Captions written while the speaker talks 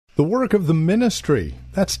The work of the ministry.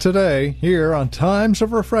 That's today here on Times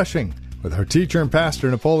of Refreshing with our teacher and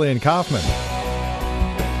pastor, Napoleon Kaufman.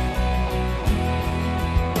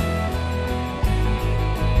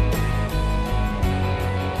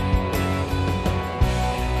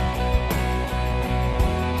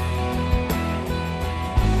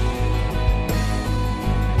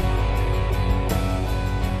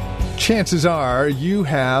 Chances are you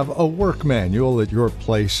have a work manual at your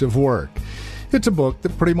place of work. It's a book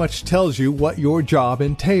that pretty much tells you what your job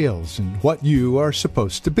entails and what you are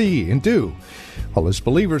supposed to be and do. Well, as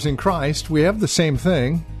believers in Christ, we have the same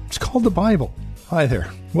thing. It's called the Bible. Hi there.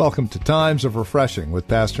 Welcome to Times of Refreshing with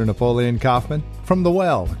Pastor Napoleon Kaufman from The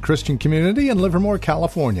Well, a Christian community in Livermore,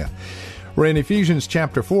 California. We're in Ephesians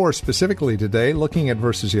chapter 4 specifically today, looking at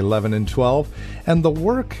verses 11 and 12, and the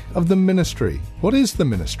work of the ministry. What is the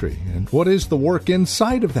ministry? And what is the work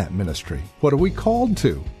inside of that ministry? What are we called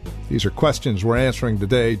to? These are questions we're answering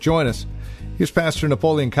today. Join us. Here's Pastor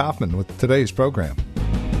Napoleon Kaufman with today's program.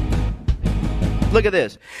 Look at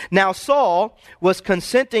this. Now Saul was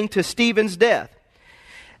consenting to Stephen's death.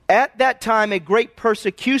 At that time, a great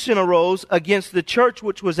persecution arose against the church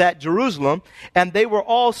which was at Jerusalem, and they were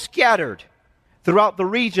all scattered throughout the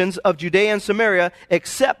regions of Judea and Samaria,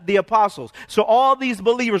 except the apostles. So all these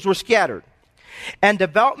believers were scattered. And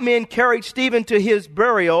devout men carried Stephen to his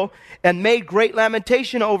burial and made great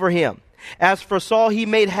lamentation over him. As for Saul, he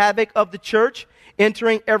made havoc of the church,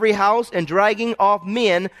 entering every house and dragging off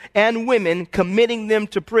men and women, committing them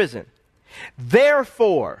to prison.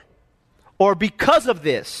 Therefore, or because of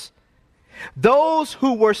this, those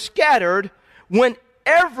who were scattered went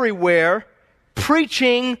everywhere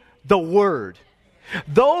preaching the word.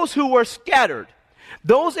 Those who were scattered,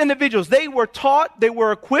 those individuals, they were taught, they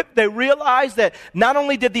were equipped, they realized that not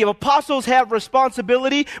only did the apostles have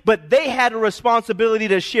responsibility, but they had a responsibility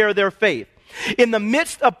to share their faith. In the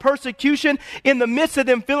midst of persecution, in the midst of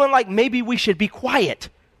them feeling like maybe we should be quiet,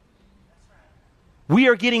 we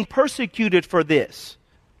are getting persecuted for this.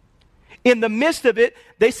 In the midst of it,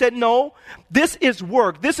 they said, no, this is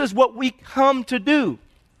work. This is what we come to do.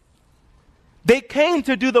 They came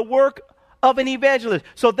to do the work of an evangelist.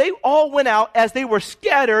 So they all went out as they were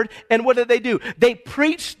scattered, and what did they do? They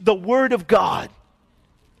preached the word of God.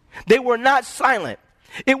 They were not silent.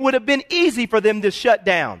 It would have been easy for them to shut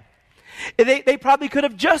down. They probably could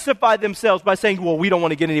have justified themselves by saying, well, we don't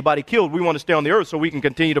want to get anybody killed. We want to stay on the earth so we can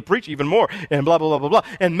continue to preach even more, and blah, blah, blah, blah,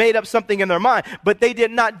 blah, and made up something in their mind. But they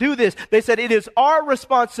did not do this. They said it is our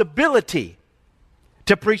responsibility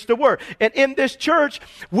to preach the word. And in this church,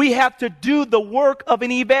 we have to do the work of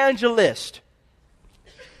an evangelist.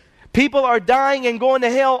 People are dying and going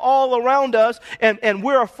to hell all around us, and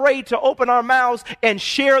we're afraid to open our mouths and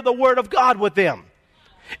share the word of God with them.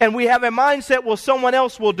 And we have a mindset, well, someone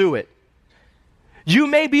else will do it. You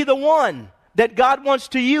may be the one that God wants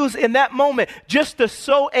to use in that moment just to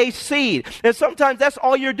sow a seed. And sometimes that's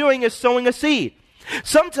all you're doing is sowing a seed.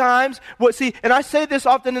 Sometimes, and I say this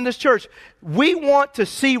often in this church, we want to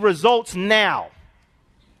see results now.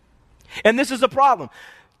 And this is a problem.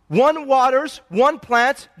 One waters, one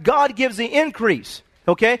plants, God gives the increase.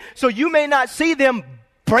 Okay? So you may not see them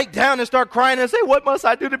break down and start crying and say, what must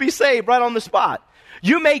I do to be saved, right on the spot.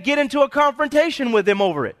 You may get into a confrontation with them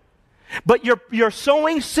over it. But you're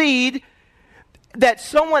sowing seed that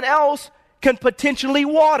someone else can potentially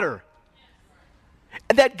water.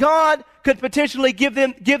 That God could potentially give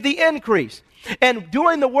the increase. And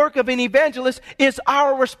doing the work of an evangelist is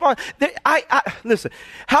our response. Listen,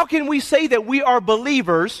 how can we say that we are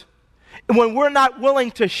believers when we're not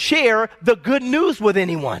willing to share the good news with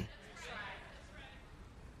anyone?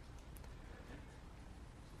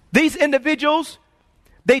 These individuals,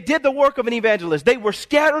 they did the work of an evangelist. They were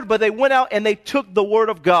scattered, but they went out and they took the word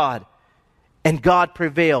of God. And God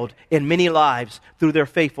prevailed in many lives through their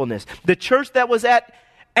faithfulness. The church that was at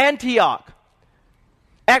Antioch,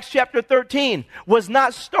 Acts chapter 13, was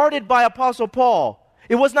not started by Apostle Paul.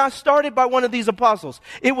 It was not started by one of these apostles.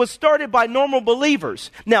 It was started by normal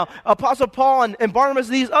believers. Now, Apostle Paul and Barnabas,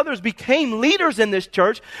 these others became leaders in this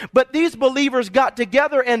church, but these believers got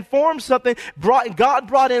together and formed something. God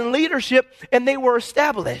brought in leadership, and they were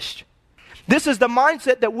established. This is the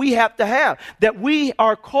mindset that we have to have, that we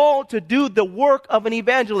are called to do the work of an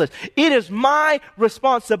evangelist. It is my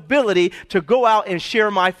responsibility to go out and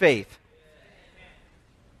share my faith.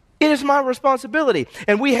 It is my responsibility.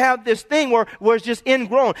 And we have this thing where it's just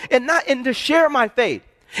ingrown. And to share my faith.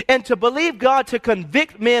 And to believe God to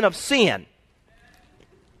convict men of sin.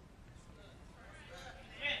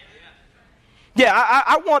 Yeah,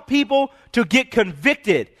 I want people to get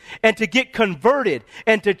convicted and to get converted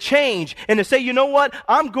and to change and to say, you know what?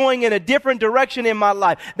 I'm going in a different direction in my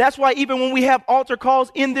life. That's why even when we have altar calls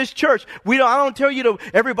in this church, I don't tell you to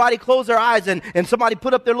everybody close their eyes and somebody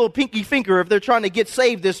put up their little pinky finger if they're trying to get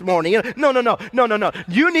saved this morning. No.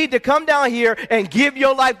 You need to come down here and give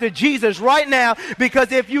your life to Jesus right now,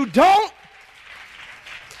 because if you don't,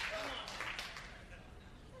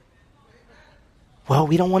 well,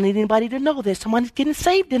 we don't want anybody to know that someone's getting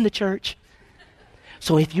saved in the church.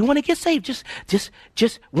 So if you want to get saved,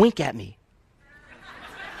 just wink at me.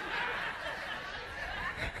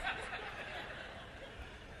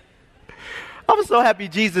 I was so happy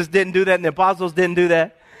Jesus didn't do that and the apostles didn't do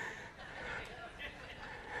that.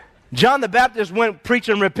 John the Baptist went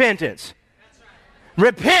preaching repentance.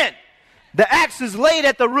 Repent. The axe is laid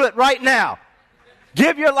at the root right now.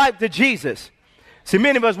 Give your life to Jesus. See,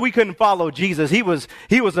 many of us, we couldn't follow Jesus. He was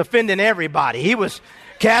offending everybody. He was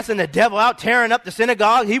casting the devil out, tearing up the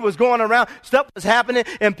synagogue. He was going around. Stuff was happening,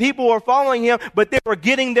 and people were following him, but they were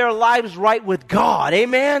getting their lives right with God.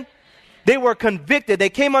 Amen? They were convicted.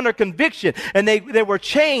 They came under conviction, and they were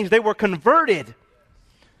changed. They were converted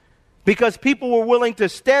because people were willing to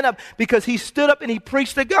stand up, because he stood up and he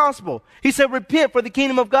preached the gospel. He said, repent, for the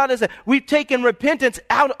kingdom of God is that. We've taken repentance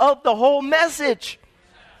out of the whole message.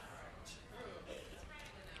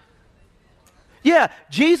 Yeah,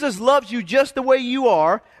 Jesus loves you just the way you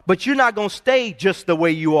are, but you're not going to stay just the way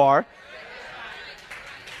you are.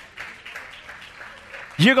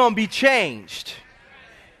 You're going to be changed.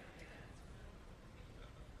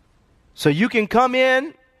 So you can come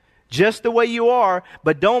in just the way you are,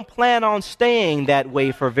 but don't plan on staying that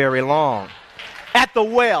way for very long. At the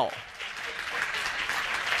well.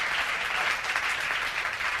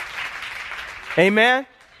 Amen?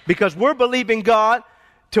 Because we're believing God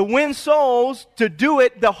to win souls, to do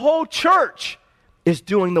it. The whole church is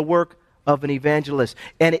doing the work of an evangelist.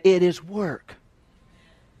 And it is work.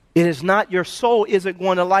 It is not, your soul isn't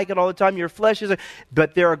going to like it all the time. Your flesh isn't.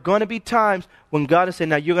 But there are going to be times when God is saying,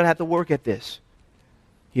 now you're going to have to work at this.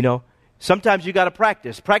 You know, sometimes you got to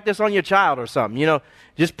practice. Practice on your child or something. You know,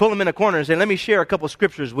 just pull them in a corner and say, let me share a couple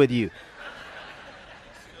scriptures with you.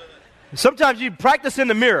 Sometimes you practice in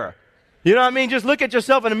the mirror. You know what I mean? Just look at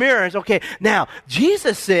yourself in the mirror and say, okay, now,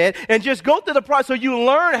 Jesus said, and just go through the process so you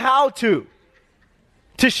learn how to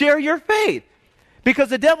share your faith. Because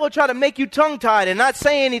the devil will try to make you tongue-tied and not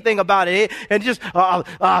say anything about it. And just,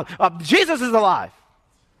 Jesus is alive.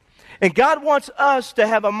 And God wants us to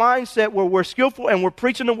have a mindset where we're skillful and we're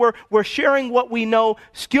preaching the word. We're sharing what we know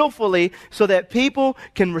skillfully so that people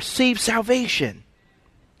can receive salvation.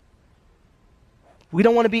 We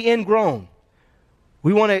don't want to be ingrown.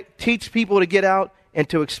 We want to teach people to get out and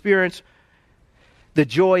to experience the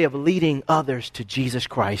joy of leading others to Jesus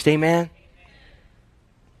Christ. Amen?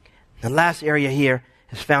 The last area here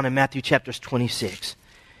is found in Matthew chapter 26.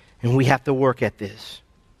 And we have to work at this.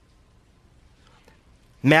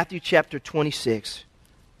 Matthew chapter 26.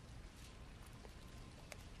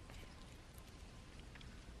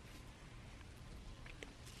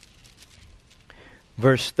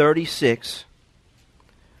 Verse 36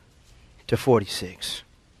 to 46.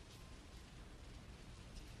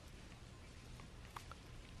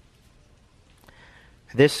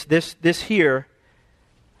 This here,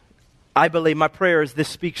 I believe, my prayer is this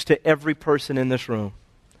speaks to every person in this room.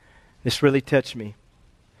 This really touched me.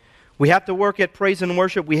 We have to work at praise and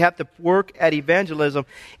worship. We have to work at evangelism.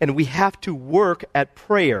 And we have to work at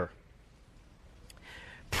prayer.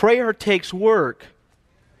 Prayer takes work.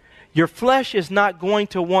 Your flesh is not going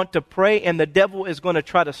to want to pray, and the devil is going to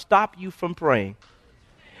try to stop you from praying.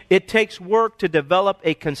 It takes work to develop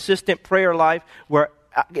a consistent prayer life where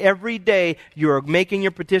every day you are making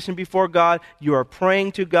your petition before God, you are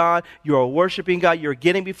praying to God, you are worshiping God, you're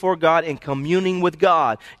getting before God and communing with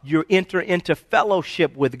God. You enter into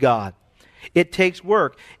fellowship with God. It takes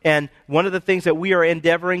work. And one of the things that we are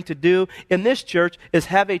endeavoring to do in this church is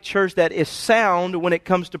have a church that is sound when it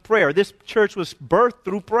comes to prayer. This church was birthed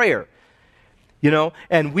through prayer. You know,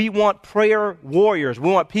 and we want prayer warriors. We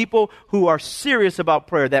want people who are serious about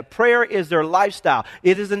prayer, that prayer is their lifestyle.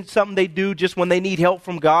 It isn't something they do just when they need help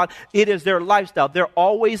from God. It is their lifestyle. They're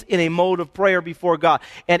always in a mode of prayer before God.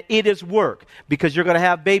 And it is work, because you're going to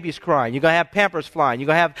have babies crying. You're going to have Pampers flying. You're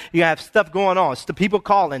going to have stuff going on. It's the people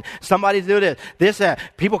calling. Somebody's doing this, that,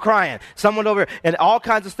 people crying. Someone over here. And all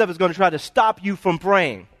kinds of stuff is going to try to stop you from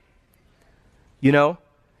praying. You know?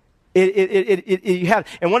 You have,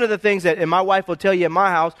 and one of the things that, and my wife will tell you in my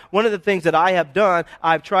house, one of the things that I have done,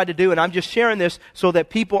 I've tried to do, and I'm just sharing this so that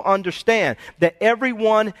people understand that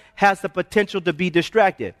everyone has the potential to be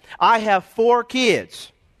distracted. I have 4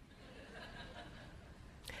 kids.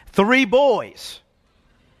 3 boys.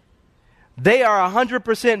 They are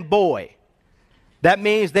 100% boy. That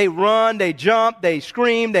means they run, they jump, they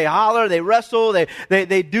scream, they holler, they wrestle,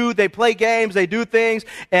 they play games, they do things.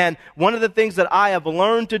 And one of the things that I have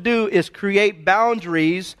learned to do is create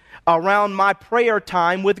boundaries around my prayer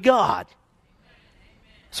time with God.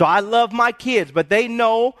 So I love my kids, but they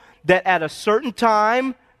know that at a certain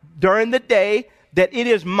time during the day that it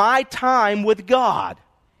is my time with God.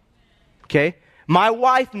 Okay? My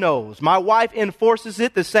wife knows. My wife enforces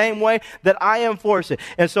it the same way that I enforce it.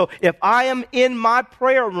 And so if I am in my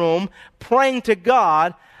prayer room praying to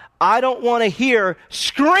God, I don't want to hear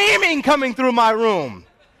screaming coming through my room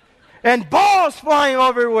and balls flying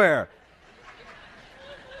everywhere.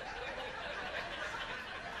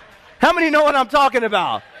 How many know what I'm talking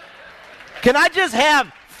about? Can I just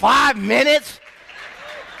have 5 minutes?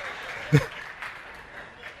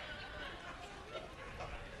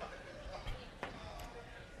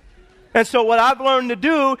 And so what I've learned to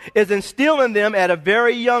do is instill in them at a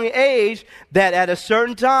very young age that at a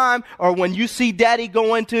certain time or when you see daddy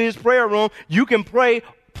go into his prayer room, you can play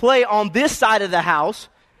on this side of the house,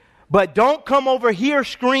 but don't come over here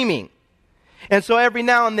screaming. And so every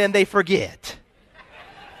now and then they forget.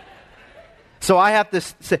 So I have to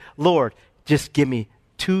say, Lord, just give me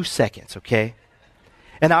 2 seconds, okay?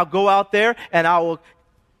 And I'll go out there and I will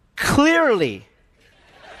clearly...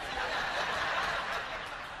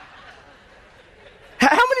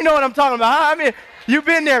 How many know what I'm talking about? I mean, you've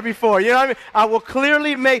been there before. You know what I mean? I will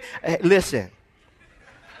clearly make... Hey, listen.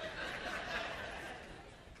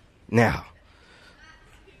 Now.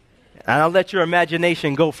 And I'll let your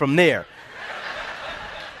imagination go from there.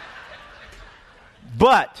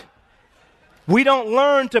 But we don't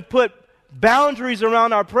learn to put boundaries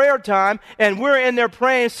around our prayer time, and we're in there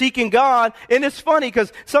praying, seeking God. And it's funny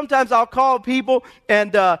because sometimes I'll call people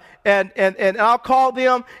and I'll call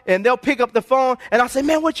them and they'll pick up the phone and I'll say,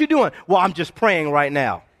 man, what you doing? Well, I'm just praying right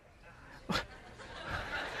now.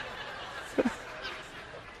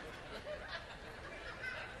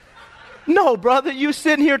 No, brother, you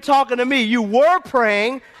sitting here talking to me. You were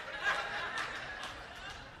praying.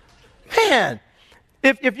 Man,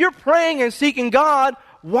 if you're praying and seeking God,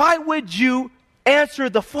 why would you answer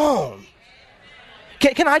the phone?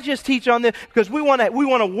 Can I just teach on this? Because we want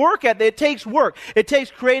to work at it. It takes work. It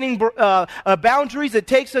takes creating boundaries. It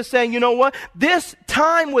takes us saying, you know what? This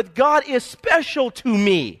time with God is special to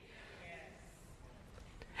me.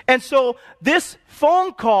 And so this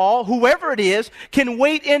phone call, whoever it is, can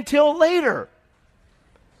wait until later.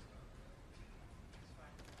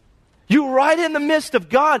 You're right in the midst of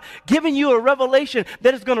God giving you a revelation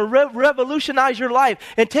that is going to revolutionize your life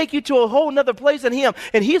and take you to a whole nother place in Him.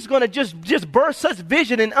 And He's going to just burst such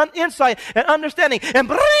vision and insight and understanding and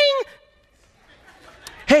bring.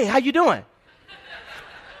 Hey, how you doing?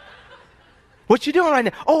 What you doing right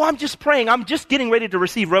now? Oh, I'm just praying. I'm just getting ready to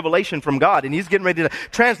receive revelation from God. And He's getting ready to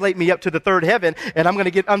translate me up to the third heaven. And I'm going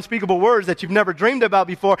to get unspeakable words that you've never dreamed about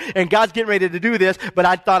before. And God's getting ready to do this. But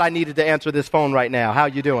I thought I needed to answer this phone right now. How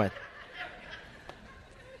you doing?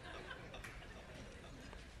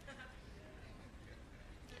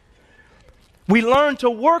 We learn to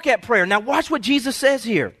work at prayer. Now watch what Jesus says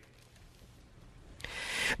here.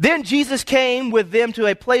 Then Jesus came with them to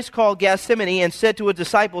a place called Gethsemane and said to his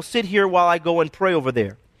disciples, sit here while I go and pray over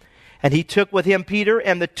there. And he took with him Peter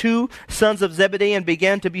and the 2 sons of Zebedee and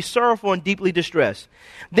began to be sorrowful and deeply distressed.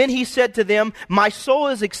 Then he said to them, my soul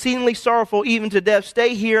is exceedingly sorrowful, even to death.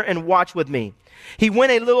 Stay here and watch with me. He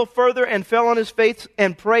went a little further and fell on his face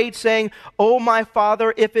and prayed, saying, O my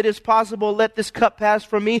Father, if it is possible, let this cup pass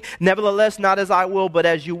from me. Nevertheless, not as I will, but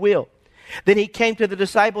as you will. Then he came to the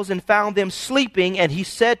disciples and found them sleeping, and he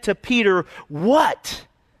said to Peter, what?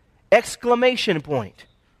 Exclamation point.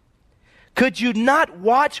 Could you not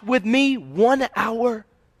watch with me 1 hour?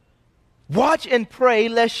 Watch and pray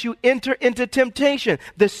lest you enter into temptation.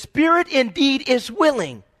 The spirit indeed is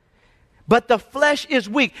willing, but the flesh is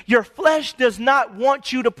weak. Your flesh does not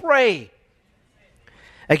want you to pray.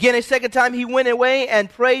 Again, a second time he went away and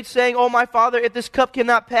prayed, saying, O my Father, if this cup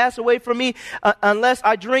cannot pass away from me unless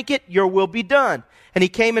I drink it, your will be done. And he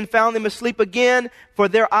came and found them asleep again, for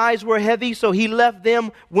their eyes were heavy. So he left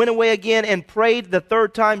them, went away again, and prayed the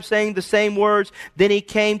third time, saying the same words. Then he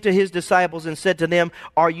came to his disciples and said to them,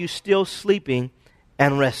 are you still sleeping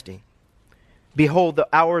and resting? Behold, the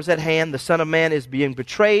hour is at hand. The Son of Man is being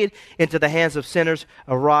betrayed into the hands of sinners.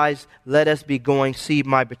 Arise, let us be going. See,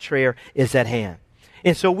 my betrayer is at hand.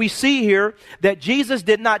 And so we see here that Jesus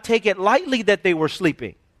did not take it lightly that they were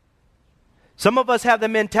sleeping. Some of us have the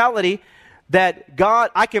mentality that God,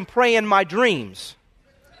 I can pray in my dreams.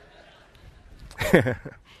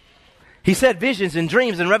 He said visions and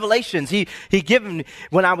dreams and revelations. He gave them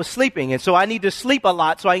when I was sleeping. And so I need to sleep a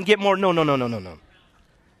lot so I can get more. No.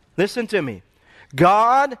 Listen to me.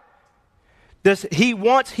 God,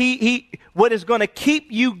 what is going to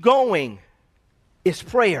keep you going is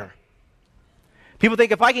prayer. People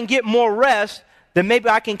think if I can get more rest, then maybe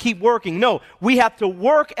I can keep working. No, we have to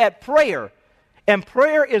work at prayer. And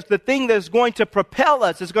prayer is the thing that's going to propel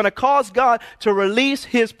us. It's going to cause God to release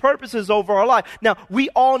His purposes over our life. Now, we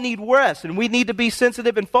all need rest, and we need to be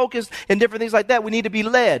sensitive and focused and different things like that. We need to be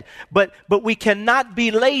led. But we cannot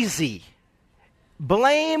be lazy.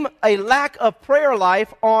 Blame a lack of prayer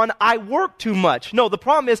life on I work too much. No, the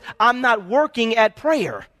problem is I'm not working at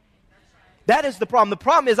prayer. That is the problem. The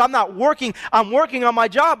problem is I'm working on my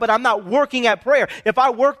job, but I'm not working at prayer. If I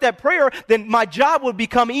worked at prayer, then my job would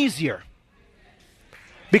become easier.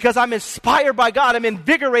 Because I'm inspired by God. I'm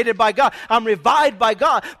invigorated by God. I'm revived by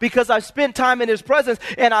God because I've spent time in His presence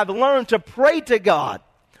and I've learned to pray to God.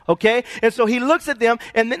 Okay? And so He looks at them,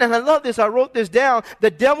 and I love this. I wrote this down. The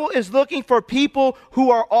devil is looking for people who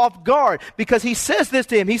are off guard because he says this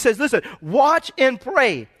to him. He says, listen, watch and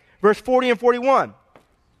pray. Verse 40 and 41.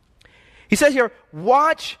 He says here,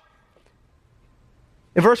 watch.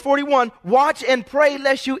 In verse 41, watch and pray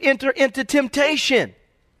lest you enter into temptation.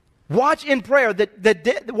 Watch and pray.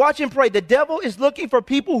 Watch and pray. The devil is looking for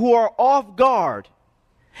people who are off guard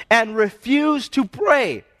and refuse to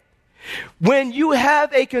pray. When you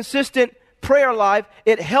have a consistent prayer life,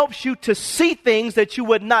 it helps you to see things that you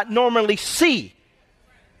would not normally see.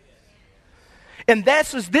 And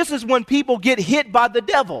this is when people get hit by the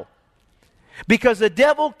devil. Because the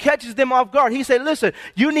devil catches them off guard. He said, listen,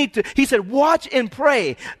 he said, watch and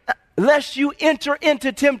pray lest you enter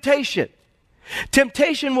into temptation.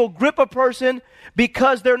 Temptation will grip a person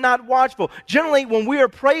because they're not watchful. Generally, when we are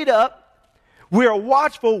prayed up, we are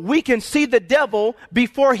watchful, we can see the devil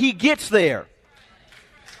before he gets there.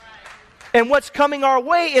 And what's coming our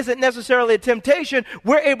way isn't necessarily a temptation.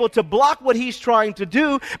 We're able to block what he's trying to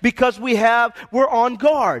do because we're on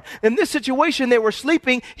guard. In this situation, they were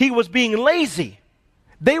sleeping. He was being lazy.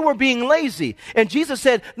 They were being lazy. And Jesus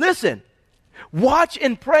said, listen, watch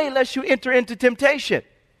and pray lest you enter into temptation.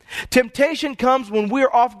 Temptation comes when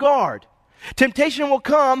we're off guard. Temptation will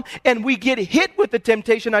come and we get hit with the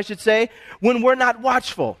temptation, I should say, when we're not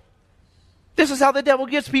watchful. This is how the devil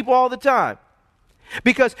gets people all the time.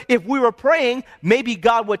 Because if we were praying, maybe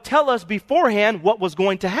God would tell us beforehand what was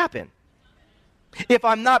going to happen. If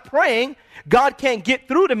I'm not praying, God can't get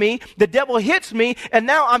through to me. The devil hits me, and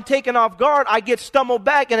now I'm taken off guard. I get stumbled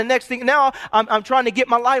back, and the next thing now, I'm trying to get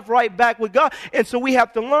my life right back with God. And so we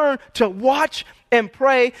have to learn to watch and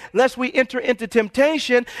pray lest we enter into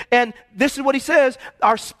temptation. And this is what he says,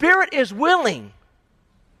 our spirit is willing.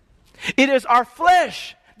 It is our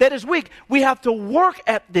flesh that is weak. We have to work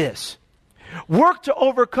at this. Work to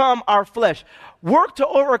overcome our flesh. Work to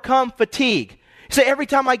overcome fatigue. Say, every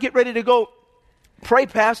time I get ready to go pray,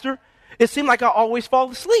 Pastor, it seems like I always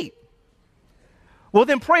fall asleep. Well,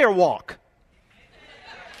 then prayer walk.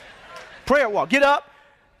 Prayer walk. Get up,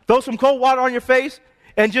 throw some cold water on your face,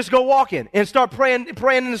 and just go walking and start praying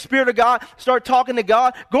in the Spirit of God. Start talking to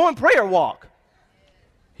God. Go and prayer walk.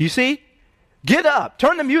 You see? Get up.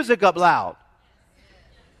 Turn the music up loud.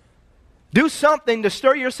 Do something to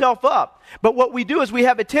stir yourself up. But what we do is we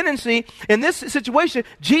have a tendency, in this situation,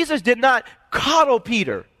 Jesus did not coddle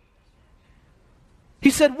Peter. He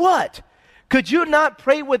said, what? Could you not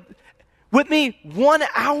pray with me 1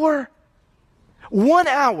 hour? 1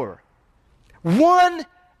 hour. 1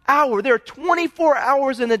 hour. There are 24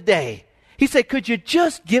 hours in a day. He said, could you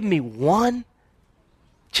just give me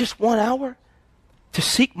just 1 hour to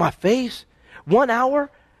seek my face? 1 hour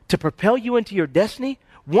to propel you into your destiny?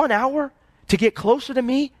 1 hour to get closer to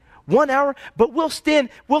me? 1 hour? But we'll spend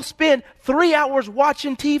 3 hours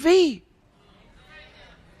watching TV.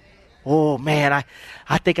 Oh man,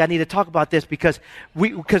 I think I need to talk about this because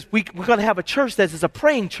we're going to have a church that is a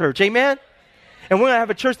praying church, amen? And we're going to have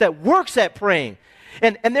a church that works at praying.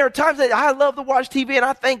 And there are times that I love to watch TV and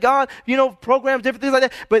I thank God, programs, different things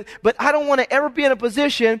like that. But I don't want to ever be in a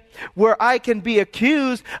position where I can be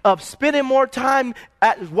accused of spending more time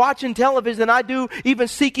watching television than I do even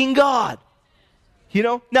seeking God.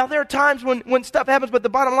 Now there are times when stuff happens, but the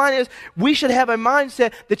bottom line is we should have a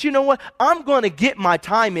mindset that, I'm going to get my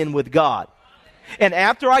time in with God. And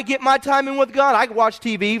after I get my time in with God, I can watch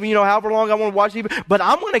TV, however long I want to watch TV, but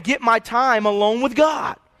I'm going to get my time alone with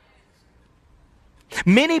God.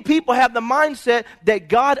 Many people have the mindset that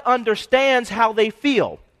God understands how they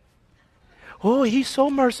feel. Oh, he's so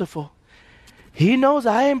merciful. He knows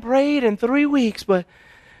I ain't prayed in 3 weeks, but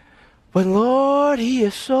Lord, he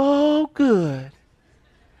is so good.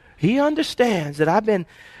 He understands that I've been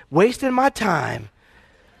wasting my time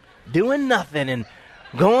doing nothing and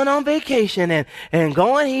going on vacation and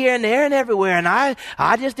going here and there and everywhere. And I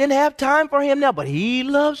just didn't have time for him now. But he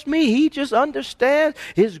loves me. He just understands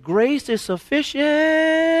his grace is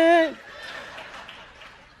sufficient.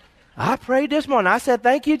 I prayed this morning. I said,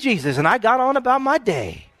 thank you, Jesus. And I got on about my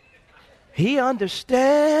day. He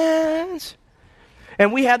understands.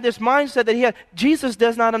 And we have this mindset that Jesus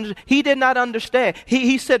does not understand. He did not understand.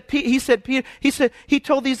 He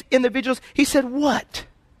told these individuals, he said, what?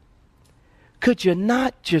 Could you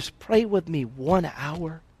not just pray with me 1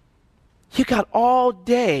 hour? You got all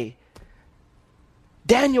day.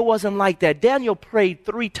 Daniel wasn't like that. Daniel prayed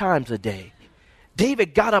 3 times a day.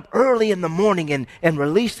 David got up early in the morning and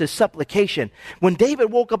released his supplication. When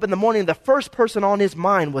David woke up in the morning, the first person on his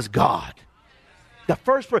mind was God.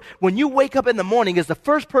 When you wake up in the morning, the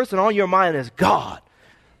first person on your mind is God.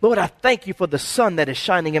 Lord, I thank you for the sun that is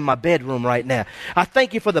shining in my bedroom right now. I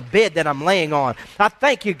thank you for the bed that I'm laying on. I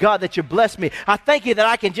thank you, God, that you bless me. I thank you that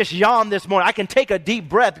I can just yawn this morning. I can take a deep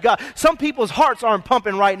breath. God, some people's hearts aren't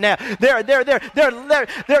pumping right now.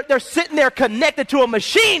 They're sitting there connected to a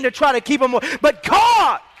machine to try to keep them. But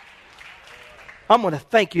God, I'm going to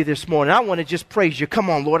thank you this morning. I want to just praise you. Come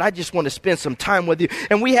on, Lord. I just want to spend some time with you.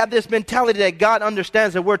 And we have this mentality that God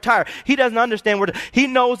understands that we're tired. He doesn't understand. He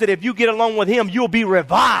knows that if you get along with him, you'll be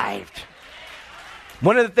revived.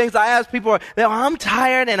 One of the things I ask people, I'm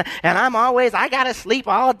tired and I got to sleep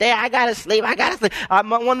all day. I got to sleep.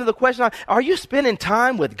 One of the questions, are you spending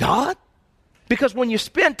time with God? Because when you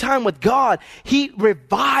spend time with God, he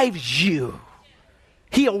revives you.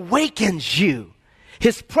 He awakens you.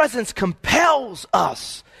 His presence compels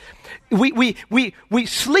us. We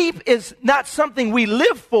sleep is not something we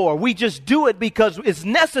live for. We just do it because it's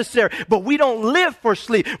necessary, but we don't live for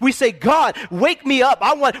sleep. We say, God, wake me up.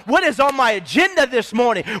 What is on my agenda this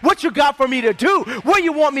morning? What you got for me to do? Where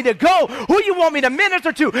you want me to go? Who you want me to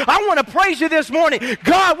minister to? I want to praise you this morning.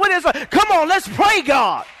 God, come on, let's pray,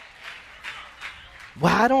 God.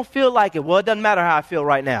 Well, I don't feel like it. Well, it doesn't matter how I feel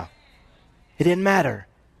right now. It didn't matter.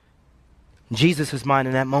 Jesus' mind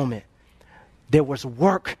in that moment, there was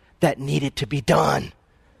work that needed to be done.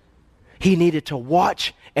 He needed to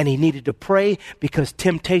watch and he needed to pray because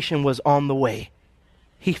temptation was on the way.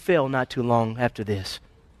 He fell not too long after this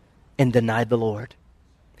and denied the Lord.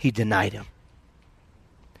 He denied him.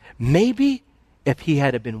 Maybe if he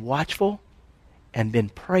had been watchful and been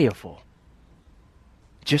prayerful,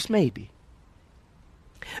 just maybe.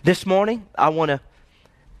 This morning, I want to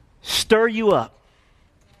stir you up.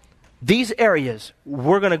 These areas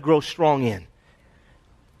we're going to grow strong in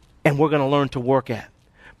and we're going to learn to work at.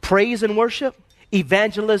 Praise and worship,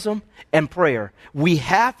 evangelism, and prayer. These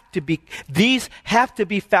have to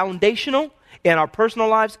be foundational in our personal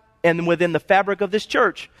lives and within the fabric of this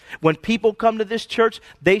church. When people come to this church,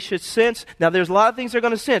 they should sense, now there's a lot of things they're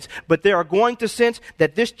going to sense, but they are going to sense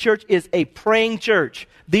that this church is a praying church.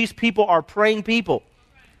 These people are praying people.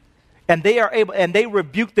 And they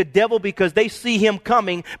rebuke the devil because they see him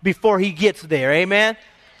coming before he gets there. Amen?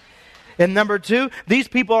 And number 2, these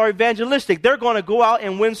people are evangelistic. They're going to go out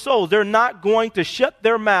and win souls. They're not going to shut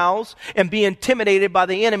their mouths and be intimidated by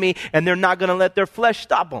the enemy, and they're not going to let their flesh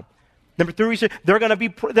stop them. Number 3,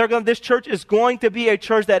 this church is going to be a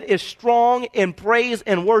church that is strong in praise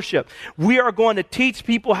and worship. We are going to teach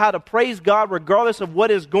people how to praise God regardless of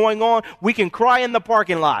what is going on. We can cry in the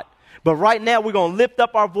parking lot. But right now, we're going to lift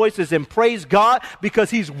up our voices and praise God because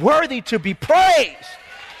he's worthy to be praised.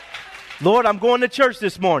 Lord, I'm going to church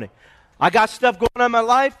this morning. I got stuff going on in my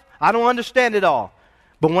life. I don't understand it all.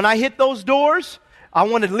 But when I hit those doors, I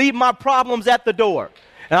want to leave my problems at the door.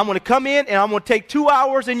 And I'm going to come in and I'm going to take 2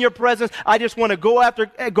 hours in your presence. I just want to go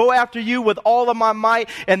after you with all of my might.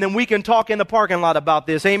 And then we can talk in the parking lot about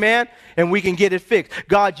this. Amen? And we can get it fixed.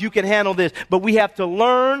 God, you can handle this. But we have to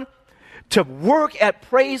learn to work at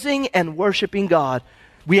praising and worshiping God.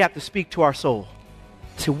 We have to speak to our soul.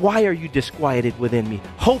 Say, why are you disquieted within me?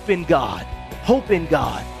 Hope in God. Hope in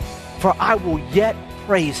God. For I will yet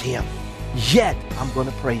praise him. Yet I'm going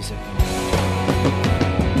to praise him.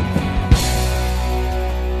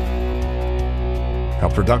 A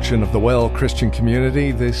production of the Well Christian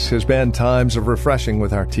Community. This has been Times of Refreshing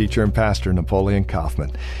with our teacher and pastor, Napoleon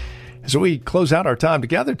Kaufman. As we close out our time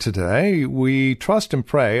together today, we trust and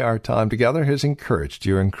pray our time together has encouraged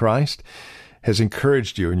you in Christ, has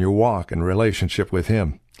encouraged you in your walk and relationship with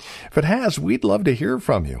him. If it has, we'd love to hear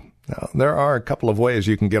from you. Now, there are a couple of ways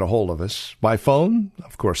you can get a hold of us. By phone,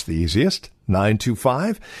 of course, the easiest,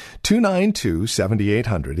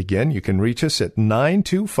 925-292-7800. Again, you can reach us at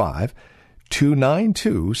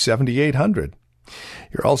 925-292-7800.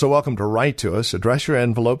 You're also welcome to write to us. Address your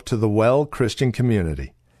envelope to the Well Christian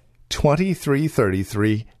Community,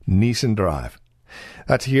 2333 Neeson Drive.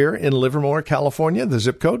 That's here in Livermore, California, the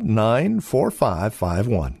zip code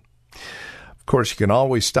 94551. Of course, you can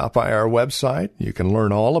always stop by our website. You can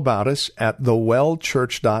learn all about us at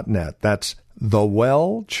thewellchurch.net. That's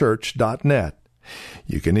thewellchurch.net.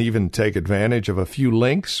 You can even take advantage of a few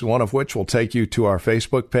links, one of which will take you to our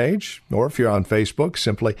Facebook page, or if you're on Facebook,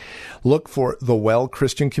 simply look for The Well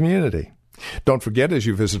Christian Community. Don't forget, as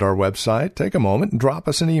you visit our website, take a moment and drop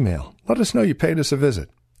us an email. Let us know you paid us a visit.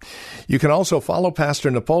 You can also follow Pastor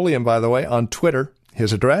Napoleon, by the way, on Twitter.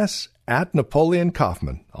 His address, @Napoleon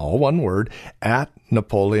Kaufman, all one word,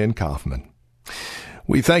 @Napoleon Kaufman.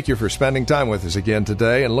 We thank you for spending time with us again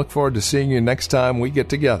today and look forward to seeing you next time we get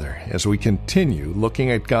together as we continue looking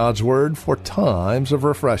at God's Word for times of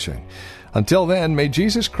refreshing. Until then, may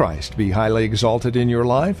Jesus Christ be highly exalted in your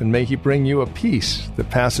life, and may He bring you a peace that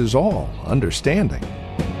passes all understanding.